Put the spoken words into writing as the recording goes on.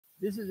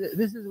This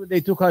is what they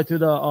took her to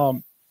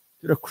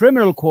the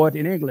criminal court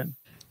in England.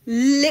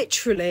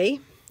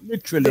 Literally.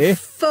 The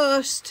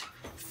first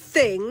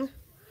thing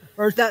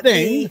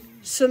the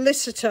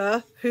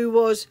solicitor who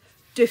was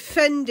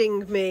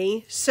defending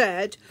me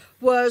said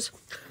was,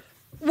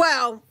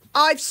 well,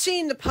 I've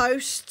seen the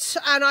posts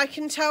and I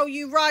can tell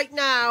you right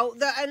now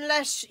that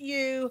unless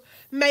you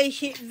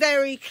make it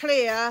very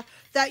clear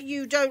that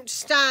you don't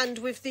stand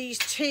with these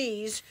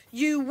teas,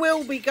 you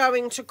will be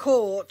going to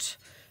court.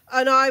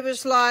 And I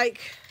was like,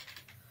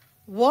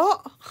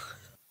 what?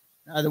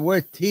 Now, the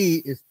word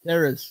tea is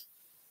terrorist.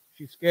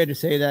 She's scared to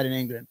say that in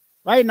England.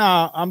 Right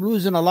now, I'm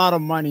losing a lot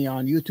of money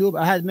on YouTube.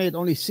 I had made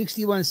only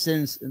 61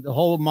 cents in the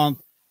whole month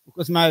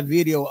because my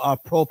video are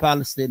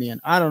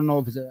pro-Palestinian. I don't know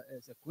if it's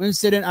a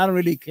coincidence. I don't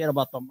really care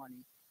about the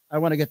money. I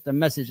want to get the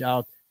message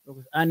out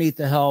because I need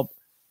to help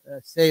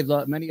save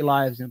many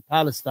lives in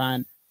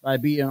Palestine by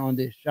being on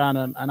this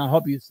channel. And I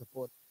hope you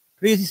support.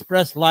 Please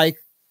press like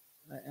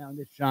on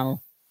this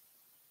channel.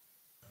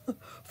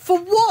 For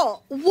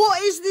what?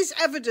 What is this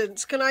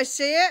evidence? Can I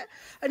see it?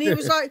 And he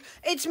was like,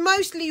 it's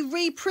mostly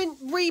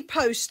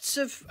reposts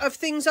of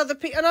things other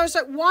people. And I was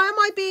like, why am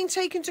I being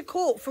taken to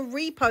court for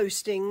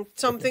reposting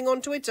something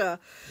on Twitter?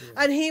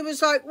 And he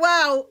was like,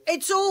 well,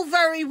 it's all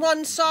very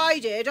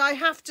one-sided, I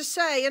have to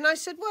say. And I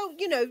said, well,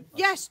 you know,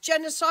 yes,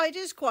 genocide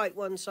is quite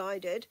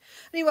one-sided.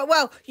 And he went,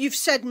 well, you've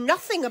said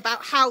nothing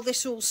about how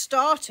this all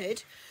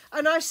started.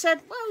 And I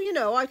said, well, you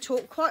know, I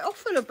talk quite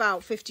often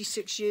about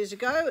 56 years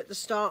ago at the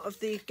start of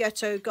the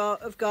ghetto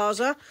of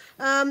Gaza.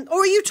 Or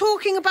are you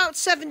talking about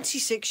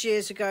 76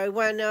 years ago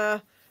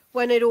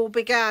when it all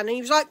began? And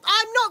he was like,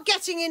 I'm not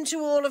getting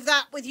into all of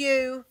that with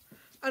you.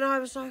 And I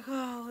was like,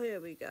 oh, here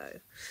we go.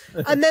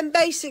 And then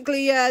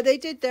basically, they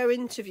did their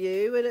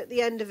interview. And at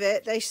the end of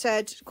it, they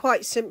said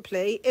quite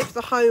simply, if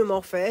the Home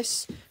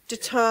Office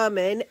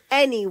determine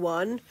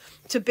anyone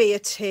to be a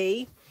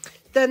T,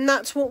 then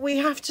that's what we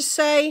have to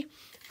say.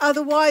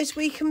 Otherwise,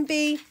 we can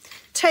be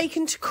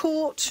taken to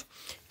court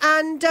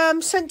and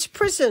sent to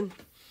prison.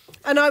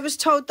 And I was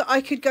told that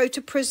I could go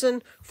to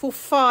prison for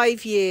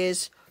 5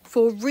 years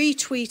for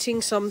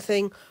retweeting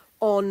something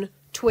on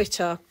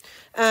Twitter.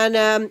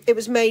 And it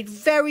was made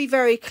very,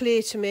 very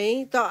clear to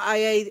me that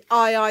I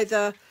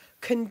either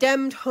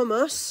condemned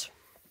Hamas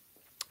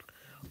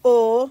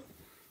or,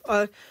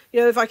 you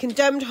know, if I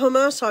condemned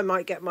Hamas, I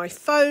might get my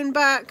phone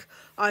back.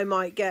 I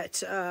might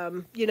get,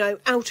 you know,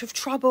 out of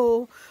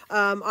trouble.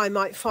 I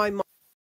might find